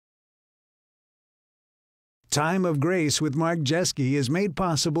Time of Grace with Mark Jeske is made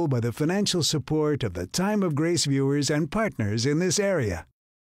possible by the financial support of the Time of Grace viewers and partners in this area.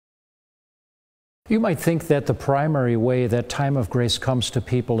 You might think that the primary way that Time of Grace comes to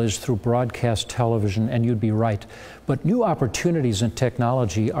people is through broadcast television, and you'd be right. But new opportunities in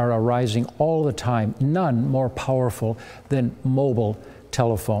technology are arising all the time, none more powerful than mobile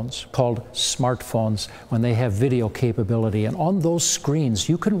telephones, called smartphones, when they have video capability. And on those screens,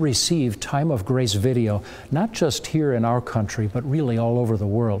 you can receive Time of Grace video, not just here in our country, but really all over the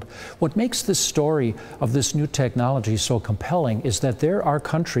world. What makes this story of this new technology so compelling is that there are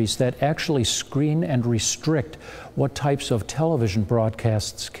countries that actually screen and restrict what types of television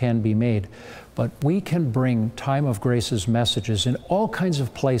broadcasts can be made. But we can bring Time of Grace's messages in all kinds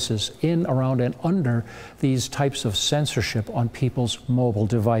of places, in, around, and under these types of censorship on people's mobile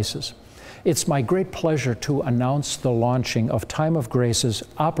devices. It's my great pleasure to announce the launching of Time of Grace's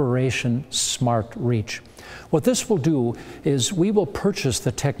Operation Smart Reach. What this will do is we will purchase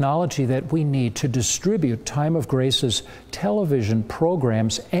the technology that we need to distribute Time of Grace's television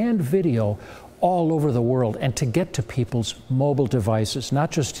programs and video all over the world, and to get to people's mobile devices,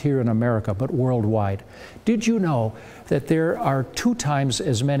 not just here in America, but worldwide. Did you know that there are 2 times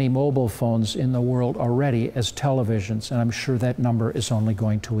as many mobile phones in the world already as televisions? And I'm sure that number is only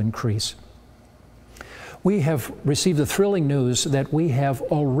going to increase. We have received the thrilling news that we have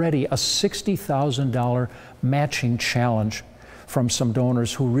already a $60,000 matching challenge from some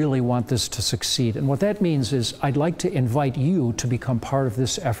donors who really want this to succeed. And what that means is I'd like to invite you to become part of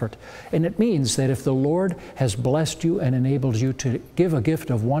this effort. And it means that if the Lord has blessed you and enabled you to give a gift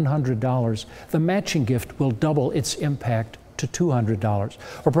of $100, the matching gift will double its impact to $200.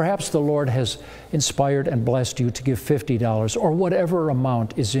 Or perhaps the Lord has inspired and blessed you to give $50, or whatever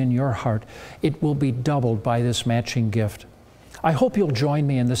amount is in your heart, it will be doubled by this matching gift. I hope you'll join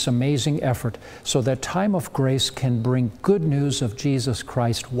me in this amazing effort so that Time of Grace can bring good news of Jesus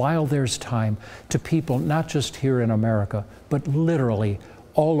Christ while there's time to people not just here in America, but literally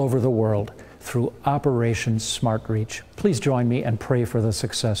all over the world through Operation Smart Reach. Please join me and pray for the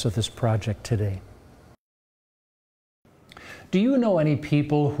success of this project today. Do you know any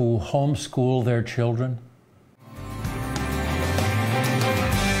people who homeschool their children?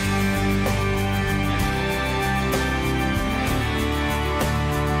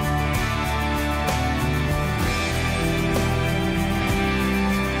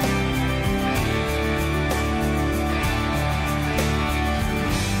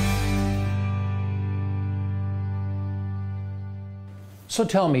 So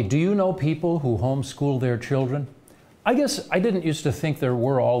tell me, do you know people who homeschool their children? I guess I didn't used to think there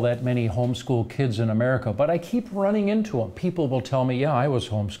were all that many homeschool kids in America, but I keep running into them. People will tell me, yeah, I was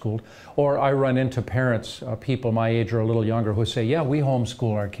homeschooled. Or I run into parents, people my age or a little younger, who say, yeah, we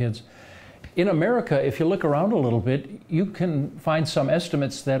homeschool our kids. In America, if you look around a little bit, you can find some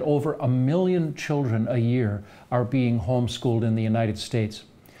estimates that over 1 million children a year are being homeschooled in the United States.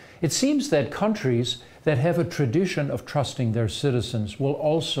 It seems that countries that have a tradition of trusting their citizens will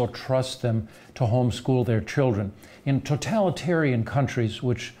also trust them to homeschool their children. In totalitarian countries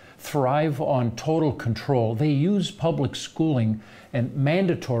which thrive on total control, they use public schooling and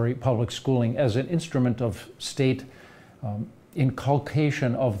mandatory public schooling as an instrument of state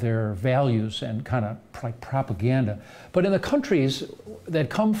inculcation of their values and kind of like propaganda. But in the countries that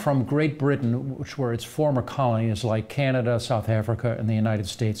come from Great Britain, which were its former colonies like Canada, South Africa, and the United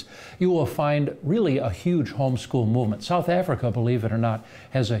States, you will find really a huge homeschool movement. South Africa, believe it or not,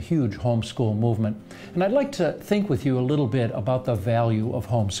 has a huge homeschool movement. And I'd like to think with you a little bit about the value of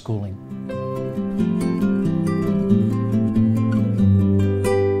homeschooling.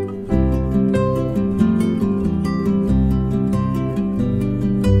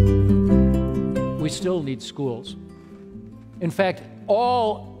 Still need schools. In fact,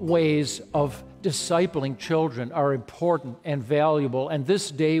 all ways of discipling children are important and valuable, and this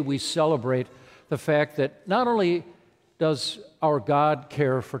day we celebrate the fact that not only does our God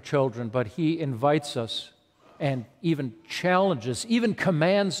care for children, but He invites us and even challenges, even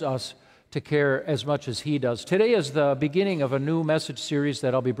commands us to care as much as He does. Today is the beginning of a new message series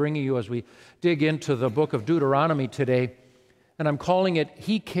that I'll be bringing you as we dig into the book of Deuteronomy today. And I'm calling it,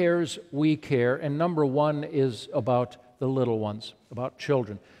 He Cares, We Care. And number 1 is about the little ones, about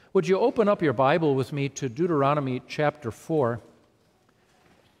children. Would you open up your Bible with me to Deuteronomy chapter 4?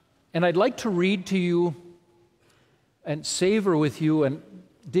 And I'd like to read to you and savor with you and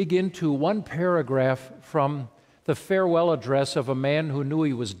dig into one paragraph from the farewell address of a man who knew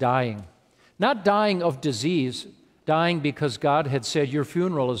he was dying. Not dying of disease, dying because God had said, your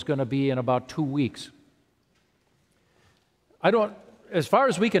funeral is going to be in about 2 weeks. I don't as far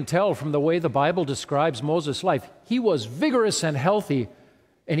as we can tell from the way the Bible describes Moses' life, he was vigorous and healthy,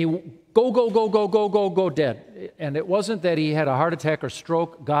 and he go, dead. And it wasn't that he had a heart attack or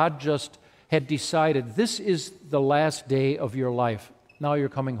stroke. God just had decided, this is the last day of your life. Now you're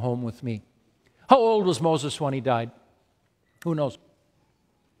coming home with me. How old was Moses when he died? Who knows?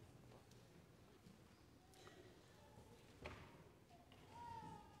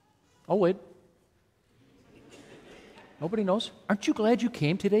 Oh, wait. Nobody knows? Aren't you glad you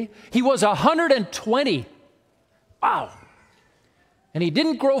came today? He was 120. Wow. And he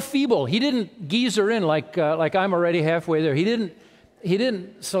didn't grow feeble. He didn't geezer in like I'm already halfway there. He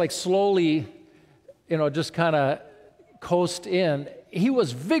didn't so like slowly, just kind of coast in. He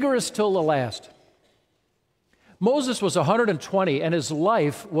was vigorous till the last. Moses was 120, and his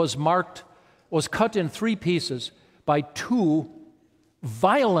life was cut in 3 pieces by 2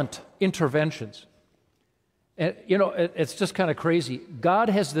 violent interventions. And, it's just kind of crazy. God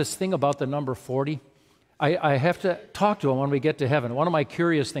has this thing about the number 40. I have to talk to him when we get to heaven. One of my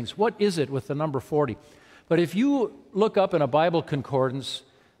curious things, what is it with the number 40? But if you look up in a Bible concordance,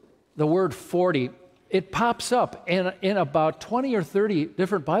 the word 40, it pops up in about 20 or 30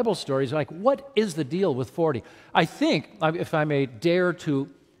 different Bible stories. Like, what is the deal with 40? I think, if I may dare to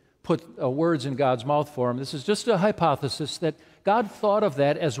put words in God's mouth for him, this is just a hypothesis that God thought of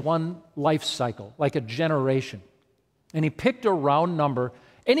that as one life cycle, like a generation. And he picked a round number,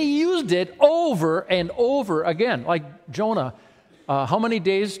 and he used it over and over again. Like Jonah, how many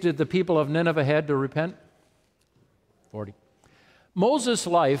days did the people of Nineveh had to repent? 40. Moses'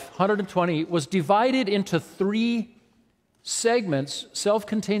 life, 120, was divided into 3 segments,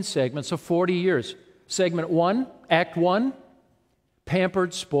 self-contained segments of 40 years. Segment 1, Act 1,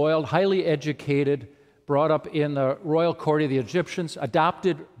 pampered, spoiled, highly educated, brought up in the royal court of the Egyptians,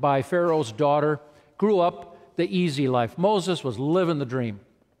 adopted by Pharaoh's daughter, grew up the easy life. Moses was living the dream.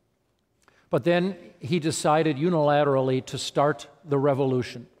 But then he decided unilaterally to start the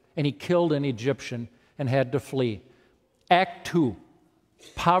revolution, and he killed an Egyptian and had to flee. Act 2,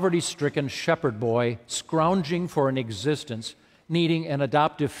 poverty-stricken shepherd boy, scrounging for an existence, needing an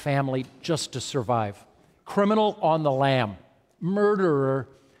adoptive family just to survive. Criminal on the lam, murderer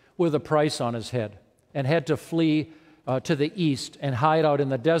with a price on his head, and had to flee to the east and hide out in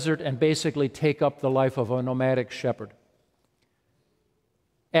the desert and basically take up the life of a nomadic shepherd.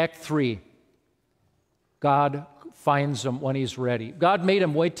 Act 3, God finds him when he's ready. God made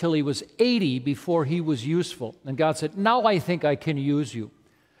him wait till he was 80 before he was useful. And God said, now I think I can use you.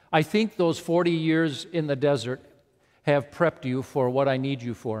 I think those 40 years in the desert have prepped you for what I need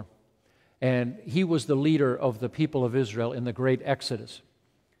you for. And he was the leader of the people of Israel in the great Exodus.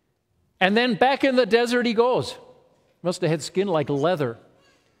 And then back in the desert he goes. Must have had skin like leather.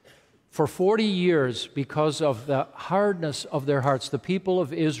 For 40 years, because of the hardness of their hearts, the people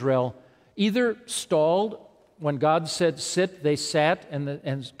of Israel either stalled. When God said sit, they sat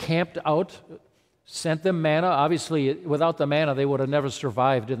and camped out, sent them manna. Obviously, without the manna, they would have never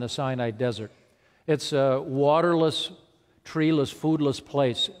survived in the Sinai desert. It's a waterless, treeless, foodless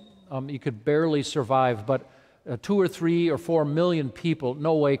place. You could barely survive, but 2 or 3 or 4 million people,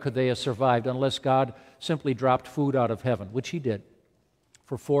 no way could they have survived unless God simply dropped food out of heaven, which he did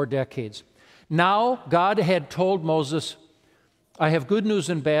for 4 decades. Now, God had told Moses, I have good news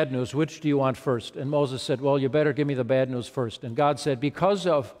and bad news. Which do you want first? And Moses said, well, you better give me the bad news first. And God said, because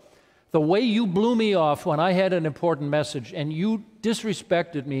of the way you blew me off when I had an important message and you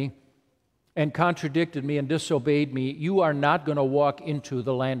disrespected me and contradicted me and disobeyed me, you are not going to walk into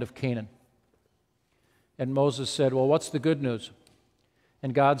the land of Canaan. And Moses said, well, what's the good news?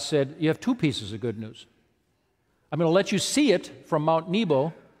 And God said, you have 2 pieces of good news. I'm going to let you see it from Mount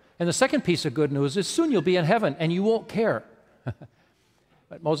Nebo. And the second piece of good news is soon you'll be in heaven and you won't care.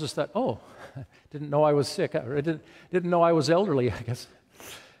 But Moses thought, oh, didn't know I was sick, or didn't know I was elderly, I guess.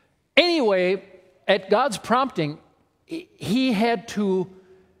 Anyway, at God's prompting, he had to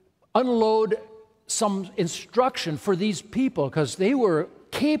unload some instruction for these people because they were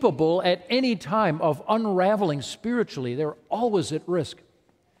capable at any time of unraveling spiritually. They were always at risk.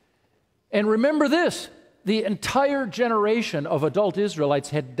 And remember this, the entire generation of adult Israelites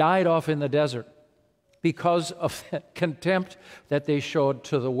had died off in the desert because of that contempt that they showed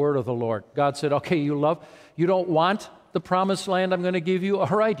to the word of the Lord. God said, okay, you don't want the promised land I'm going to give you? All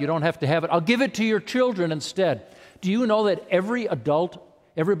right, you don't have to have it. I'll give it to your children instead. Do you know that every adult,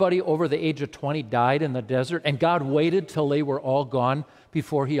 everybody over the age of 20 died in the desert, and God waited till they were all gone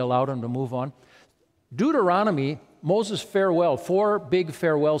before he allowed them to move on? Deuteronomy, Moses' farewell, 4 big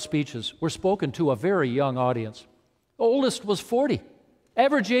farewell speeches were spoken to a very young audience. The oldest was 40.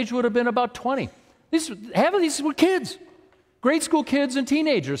 Average age would have been about 20. Half of these were kids. Grade school kids and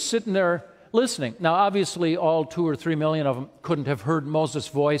teenagers sitting there listening. Now, obviously, all 2 or 3 million of them couldn't have heard Moses'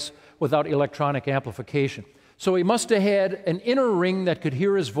 voice without electronic amplification. So he must have had an inner ring that could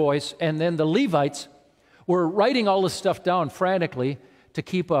hear his voice, and then the Levites were writing all this stuff down frantically to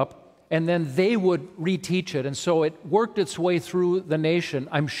keep up, and then they would reteach it. And so it worked its way through the nation,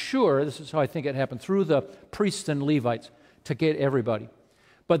 I'm sure, this is how I think it happened, through the priests and Levites to get everybody.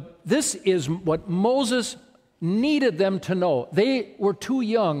 But this is what Moses needed them to know. They were too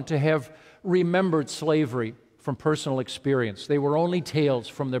young to have remembered slavery from personal experience. They were only tales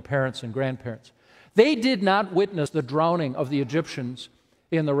from their parents and grandparents. They did not witness the drowning of the Egyptians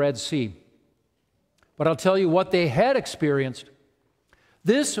in the Red Sea. But I'll tell you what they had experienced.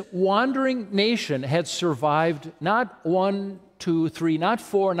 This wandering nation had survived not 1, 2, 3, not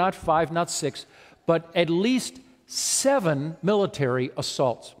 4, not 5, not 6, but at least 7 military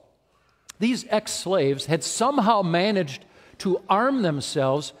assaults. These ex-slaves had somehow managed to arm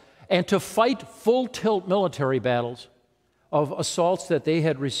themselves and to fight full-tilt military battles of assaults that they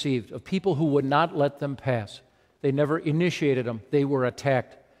had received, of people who would not let them pass. They never initiated them. They were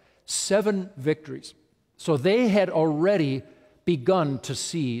attacked. 7 victories. So they had already begun to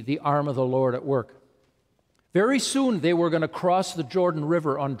see the arm of the Lord at work. Very soon they were going to cross the Jordan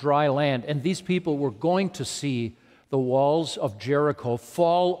River on dry land, and these people were going to see the walls of Jericho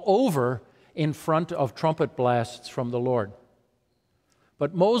fall over in front of trumpet blasts from the Lord.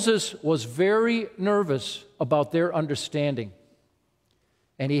 But Moses was very nervous about their understanding.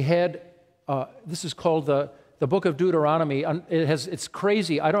 And he had, this is called the book of Deuteronomy. It's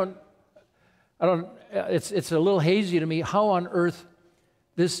crazy. It's a little hazy to me how on earth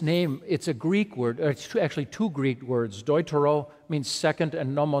this name, it's a Greek word, it's actually 2 Greek words. Deutero means second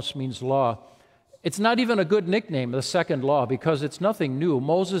and nomos means law. It's not even a good nickname, the second law, because it's nothing new.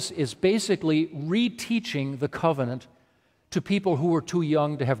 Moses is basically reteaching the covenant to people who were too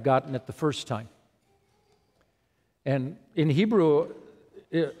young to have gotten it the first time. And in Hebrew,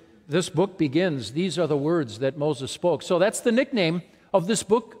 this book begins, these are the words that Moses spoke. So that's the nickname of this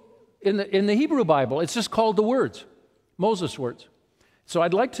book in the Hebrew Bible. It's just called the words, Moses' words. So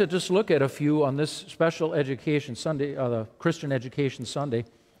I'd like to just look at a few on this special education Sunday, the Christian Education Sunday,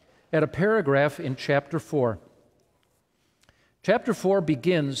 at a paragraph in chapter 4. Chapter 4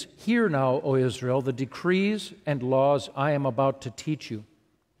 begins, "Hear now, O Israel, the decrees and laws I am about to teach you."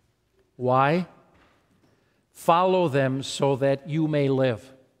 Why? Follow them so that you may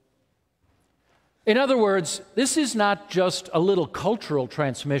live. In other words, this is not just a little cultural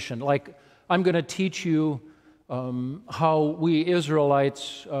transmission, like I'm going to teach you how we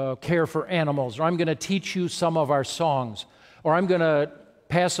Israelites care for animals, or I'm going to teach you some of our songs, or I'm going to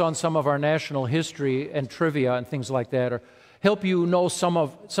pass on some of our national history and trivia and things like that, or help you know some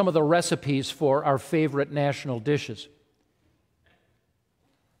of the recipes for our favorite national dishes.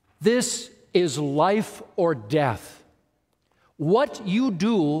 This is life or death. What you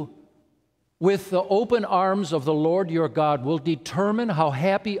do with the open arms of the Lord your God will determine how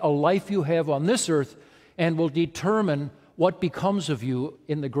happy a life you have on this earth and will determine what becomes of you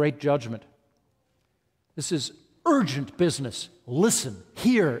in the great judgment. This is urgent business. Listen,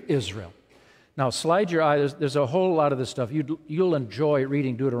 hear, Israel. Now, slide your eye. There's a whole lot of this stuff. You'll enjoy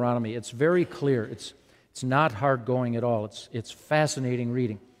reading Deuteronomy. It's very clear. It's not hard going at all. It's fascinating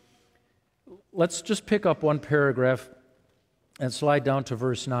reading. Let's just pick up one paragraph and slide down to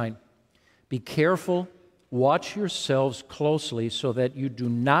verse 9. "Be careful, watch yourselves closely so that you do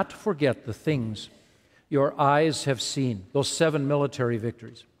not forget the things your eyes have seen," those 7 military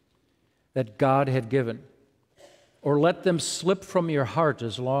victories that God had given, "or let them slip from your heart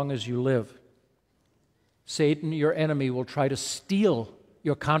as long as you live. Satan, your enemy, will try to steal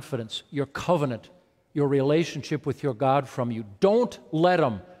your confidence, your covenant, your relationship with your God from you. Don't let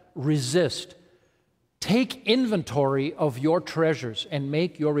him. Resist. Take inventory of your treasures and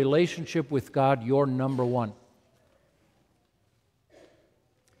make your relationship with God your number one.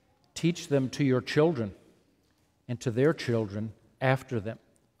 Teach them to your children and to their children after them.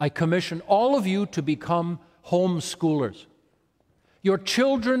 I commission all of you to become homeschoolers. Your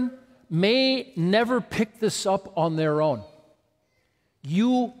children may never pick this up on their own.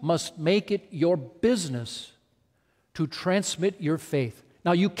 You must make it your business to transmit your faith.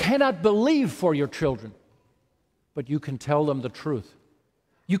 Now, you cannot believe for your children, but you can tell them the truth.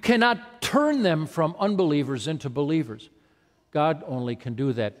 You cannot turn them from unbelievers into believers. God only can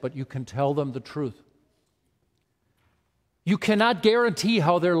do that, but you can tell them the truth. You cannot guarantee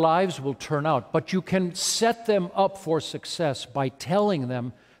how their lives will turn out, but you can set them up for success by telling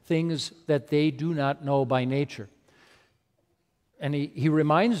them things that they do not know by nature. And he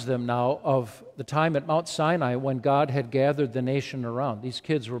reminds them now of the time at Mount Sinai when God had gathered the nation around. These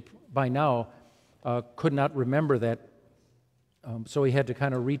kids were, by now, could not remember that, so he had to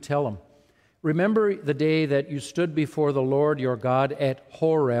kind of retell them. Remember the day that you stood before the Lord your God at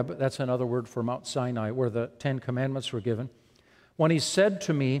Horeb, that's another word for Mount Sinai, where the 10 Commandments were given, when he said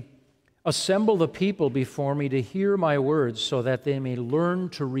to me, assemble the people before me to hear my words so that they may learn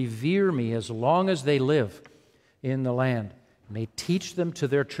to revere me as long as they live in the land. May teach them to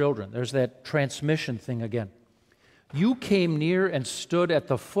their children. There's that transmission thing again. You came near and stood at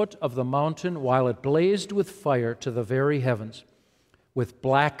the foot of the mountain while it blazed with fire to the very heavens, with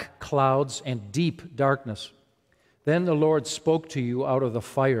black clouds and deep darkness. Then the Lord spoke to you out of the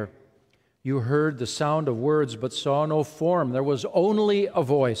fire. You heard the sound of words but saw no form. There was only a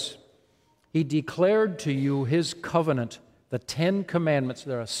voice. He declared to you his covenant, the 10 Commandments.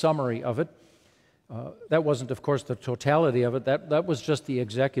 They're a summary of it. That wasn't, of course, the totality of it. That was just the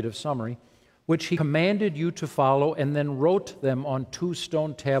executive summary, which he commanded you to follow and then wrote them on 2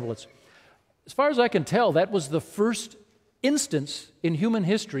 stone tablets. As far as I can tell, that was the first instance in human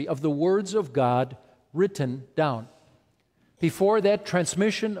history of the words of God written down. Before that,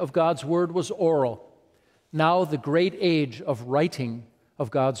 transmission of God's word was oral. Now the great age of writing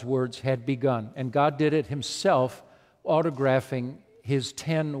of God's words had begun, and God did it himself, autographing his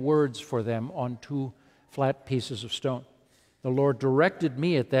 10 words for them on 2 flat pieces of stone. The Lord directed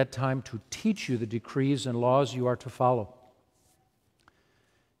me at that time to teach you the decrees and laws you are to follow.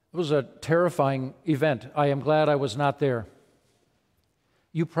 It was a terrifying event. I am glad I was not there.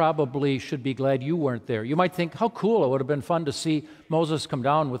 You probably should be glad you weren't there. You might think, how cool, it would have been fun to see Moses come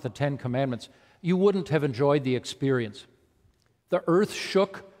down with the 10 Commandments. You wouldn't have enjoyed the experience. The earth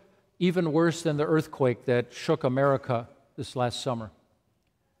shook even worse than the earthquake that shook America this last summer.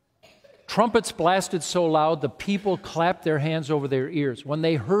 Trumpets blasted so loud the people clapped their hands over their ears. When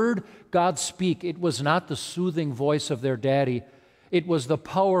they heard God speak, it was not the soothing voice of their daddy. It was the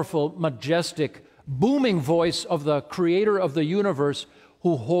powerful, majestic, booming voice of the creator of the universe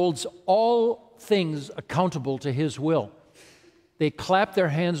who holds all things accountable to his will. They clapped their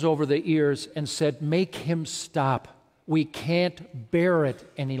hands over their ears and said, make him stop. We can't bear it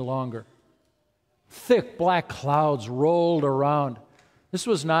any longer. Thick black clouds rolled around. This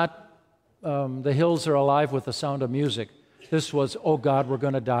was not the hills are alive with the sound of music. This was, oh God, we're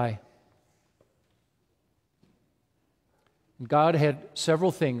going to die. And God had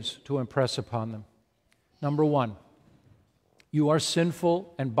several things to impress upon them. Number one, you are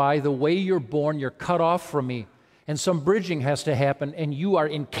sinful, and by the way you're born, you're cut off from me. And some bridging has to happen, and you are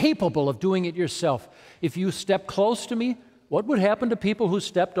incapable of doing it yourself. If you step close to me, what would happen to people who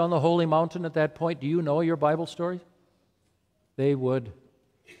stepped on the holy mountain at that point? Do you know your Bible stories? They would.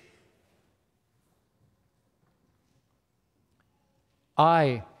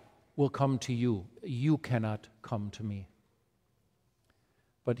 I will come to you. You cannot come to me.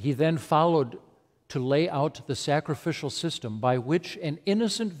 But he then followed to lay out the sacrificial system by which an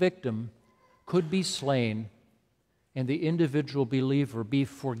innocent victim could be slain and the individual believer be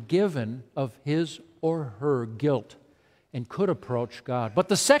forgiven of his or her guilt and could approach God. But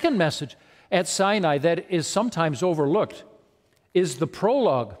the second message at Sinai that is sometimes overlooked is the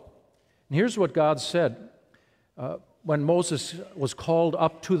prologue. And here's what God said. When Moses was called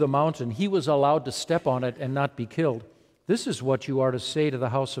up to the mountain, he was allowed to step on it and not be killed. This is what you are to say to the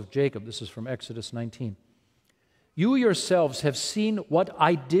house of Jacob. This is from Exodus 19. You yourselves have seen what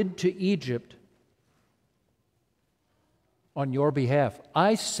I did to Egypt on your behalf.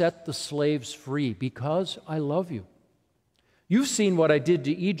 I set the slaves free because I love you. You've seen what I did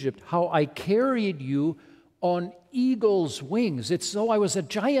to Egypt, how I carried you on eagle's wings. It's though I was a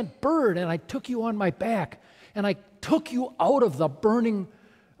giant bird and I took you on my back and I took you out of the burning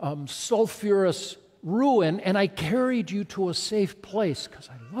sulfurous ruin and I carried you to a safe place because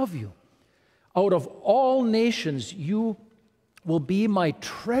I love you. Out of all nations, you will be my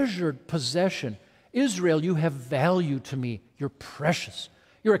treasured possession. Israel, you have value to me. You're precious.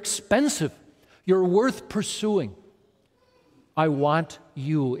 You're expensive. You're worth pursuing. I want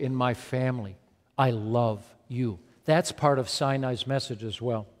you in my family. I love you. That's part of Sinai's message as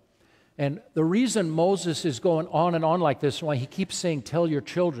well. And the reason Moses is going on and on like this, and why he keeps saying, tell your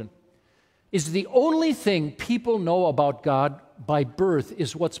children, is the only thing people know about God by birth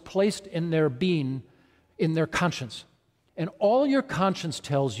is what's placed in their being, in their conscience. And all your conscience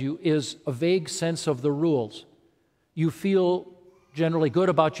tells you is a vague sense of the rules. You feel generally good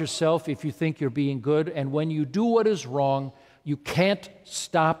about yourself if you think you're being good, and when you do what is wrong, you can't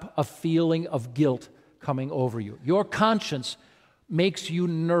stop a feeling of guilt coming over you. Your conscience makes you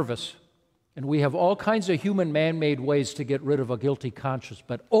nervous. And we have all kinds of human man-made ways to get rid of a guilty conscience,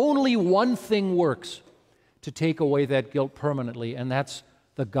 but only one thing works to take away that guilt permanently, and that's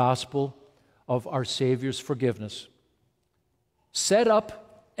the gospel of our Savior's forgiveness. Set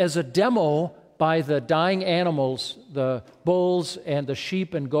up as a demo by the dying animals, the bulls and the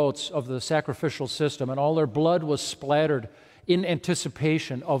sheep and goats of the sacrificial system, and all their blood was splattered in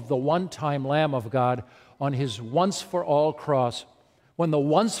anticipation of the one-time Lamb of God on his once-for-all cross, when the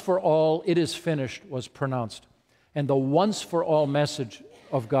once-for-all, "it is finished," was pronounced, and the once-for-all message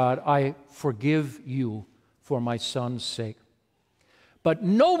of God, "I forgive you for my Son's sake." But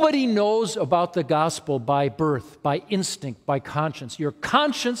nobody knows about the gospel by birth, by instinct, by conscience. Your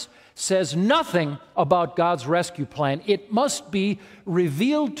conscience says nothing about God's rescue plan. It must be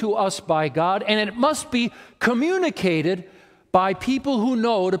revealed to us by God, and it must be communicated by people who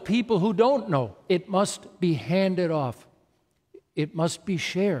know to people who don't know. It must be handed off. It must be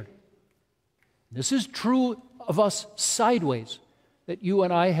shared. This is true of us sideways, that you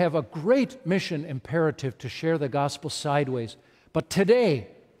and I have a great mission imperative to share the gospel sideways. But today,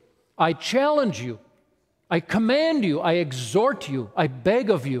 I challenge you, I command you, I exhort you, I beg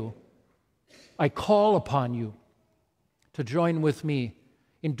of you, I call upon you to join with me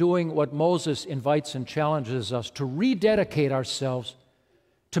in doing what Moses invites and challenges us, to rededicate ourselves,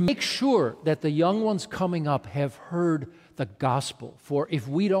 to make sure that the young ones coming up have heard the gospel. For if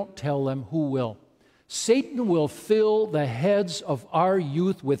we don't tell them, who will? Satan will fill the heads of our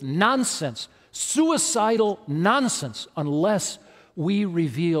youth with nonsense, suicidal nonsense, unless we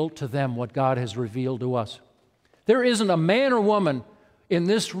reveal to them what God has revealed to us. There isn't a man or woman in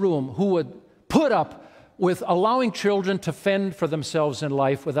this room who would put up with allowing children to fend for themselves in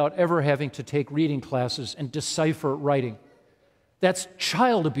life without ever having to take reading classes and decipher writing. That's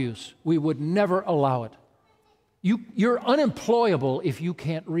child abuse. We would never allow it. You're unemployable if you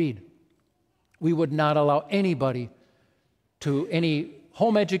can't read. We would not allow anybody, to any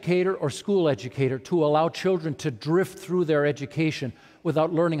home educator or school educator, to allow children to drift through their education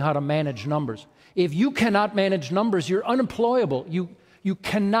without learning how to manage numbers. If you cannot manage numbers, you're unemployable. You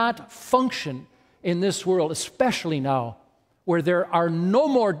cannot function in this world, especially now, where there are no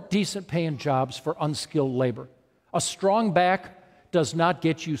more decent paying jobs for unskilled labor. A strong back does not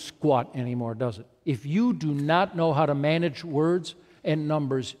get you squat anymore, does it? If you do not know how to manage words and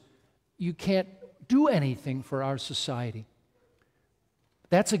numbers, you can't do anything for our society.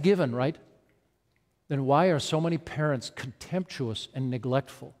 That's a given, right? Then why are so many parents contemptuous and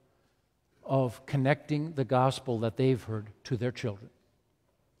neglectful of connecting the gospel that they've heard to their children?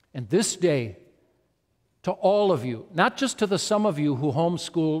 And this day, to all of you, not just to the some of you who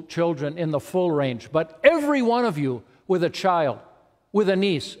homeschool children in the full range, but every one of you with a child, with a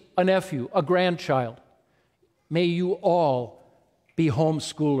niece, a nephew, a grandchild, may you all be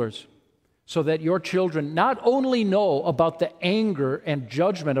homeschoolers, so that your children not only know about the anger and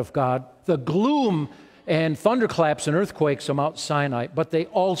judgment of God, the gloom and thunderclaps and earthquakes of Mount Sinai, but they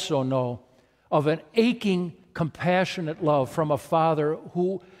also know of an aching, compassionate love from a Father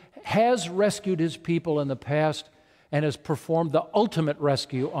who has rescued his people in the past and has performed the ultimate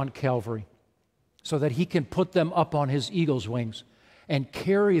rescue on Calvary, so that he can put them up on his eagle's wings and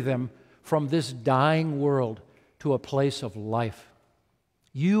carry them from this dying world to a place of life.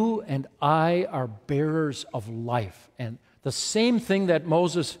 You and I are bearers of life. And the same thing that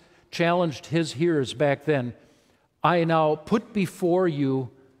Moses challenged his hearers back then, I now put before you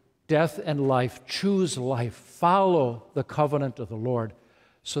death and life. Choose life. Follow the covenant of the Lord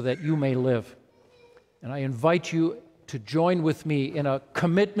so that you may live. And I invite you to join with me in a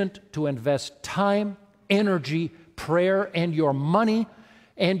commitment to invest time, energy, prayer, and your money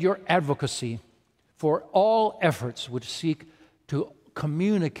and your advocacy for all efforts which seek to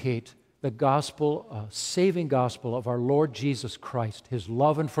communicate the gospel, saving gospel of our Lord Jesus Christ, his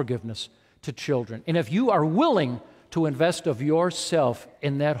love and forgiveness to children. And if you are willing to invest of yourself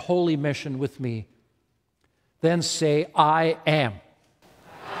in that holy mission with me, then say, I am.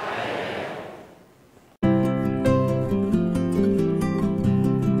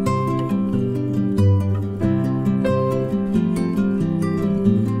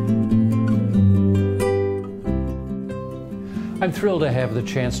 I'm thrilled to have the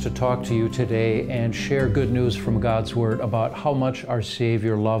chance to talk to you today and share good news from God's Word about how much our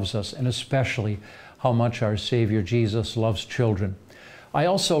Savior loves us, and especially how much our Savior Jesus loves children. I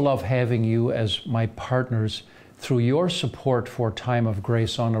also love having you as my partners. Through your support for Time of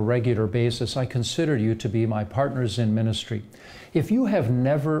Grace on a regular basis, I consider you to be my partners in ministry. If you have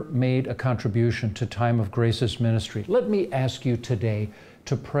never made a contribution to Time of Grace's ministry, let me ask you today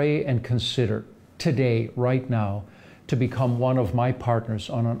to pray and consider today, right now, to become one of my partners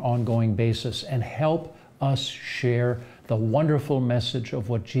on an ongoing basis and help us share the wonderful message of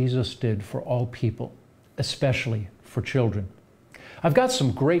what Jesus did for all people, especially for children. I've got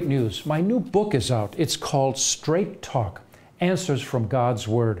some great news. My new book is out. It's called Straight Talk, Answers from God's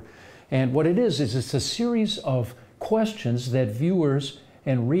Word. And what it is it's a series of questions that viewers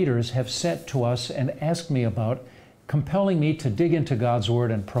and readers have sent to us and asked me about, compelling me to dig into God's Word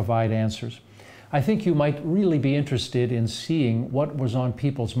and provide answers. I think you might really be interested in seeing what was on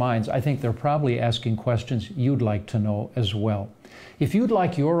people's minds. I think they're probably asking questions you'd like to know as well. If you'd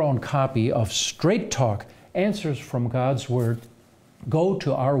like your own copy of Straight Talk, Answers from God's Word, go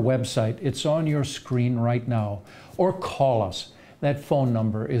to our website. It's on your screen right now. Or call us. That phone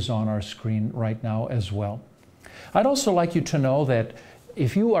number is on our screen right now as well. I'd also like you to know that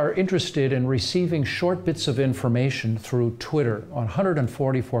if you are interested in receiving short bits of information through Twitter on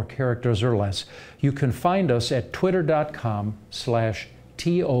 144 characters or less, you can find us at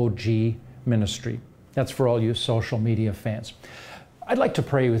twitter.com/TOG Ministry. That's for all you social media fans. I'd like to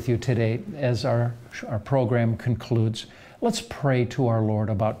pray with you today as our program concludes. Let's pray to our Lord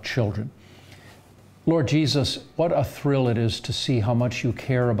about children. Lord Jesus, what a thrill it is to see how much you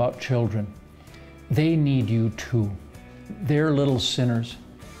care about children. They need you too. They're little sinners,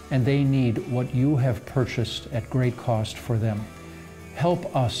 and they need what you have purchased at great cost for them.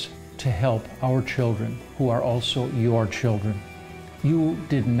 Help us to help our children, who are also your children. You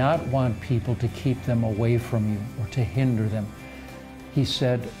did not want people to keep them away from you or to hinder them. You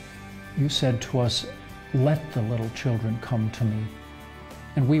said to us, let the little children come to me.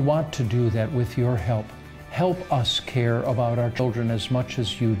 And we want to do that with your help. Help us care about our children as much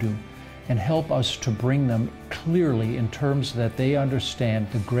as you do, and help us to bring them clearly in terms that they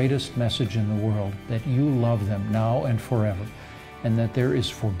understand the greatest message in the world, that you love them now and forever, and that there is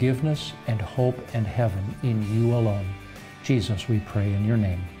forgiveness and hope and heaven in you alone. Jesus, we pray in your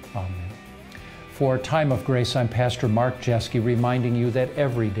name. Amen. For Time of Grace, I'm Pastor Mark Jeske, reminding you that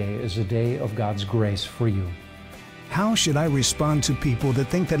every day is a day of God's grace for you. How should I respond to people that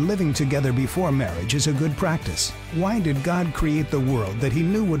think that living together before marriage is a good practice? Why did God create the world that He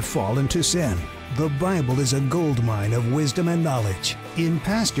knew would fall into sin? The Bible is a goldmine of wisdom and knowledge. In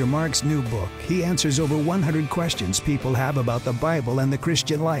Pastor Mark's new book, he answers over 100 questions people have about the Bible and the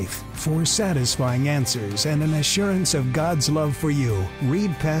Christian life. For satisfying answers and an assurance of God's love for you,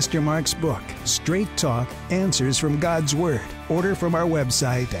 read Pastor Mark's book, Straight Talk, Answers from God's Word. Order from our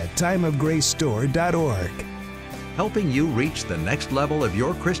website at timeofgracestore.org. Helping you reach the next level of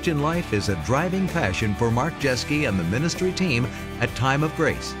your Christian life is a driving passion for Mark Jeske and the ministry team at Time of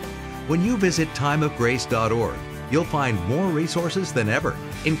Grace. When you visit timeofgrace.org, you'll find more resources than ever,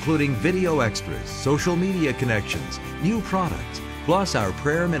 including video extras, social media connections, new products, plus our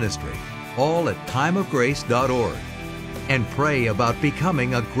prayer ministry, all at timeofgrace.org. And pray about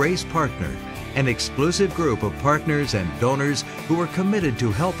becoming a Grace Partner, an exclusive group of partners and donors who are committed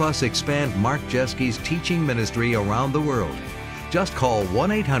to help us expand Mark Jeske's teaching ministry around the world. Just call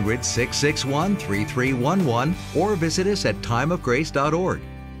 1-800-661-3311 or visit us at timeofgrace.org.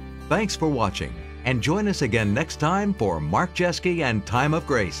 Thanks for watching, and join us again next time for Mark Jeske and Time of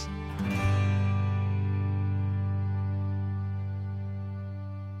Grace.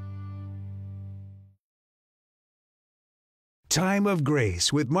 Time of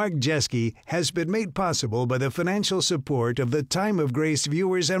Grace with Mark Jeske has been made possible by the financial support of the Time of Grace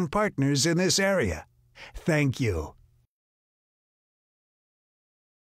viewers and partners in this area. Thank you.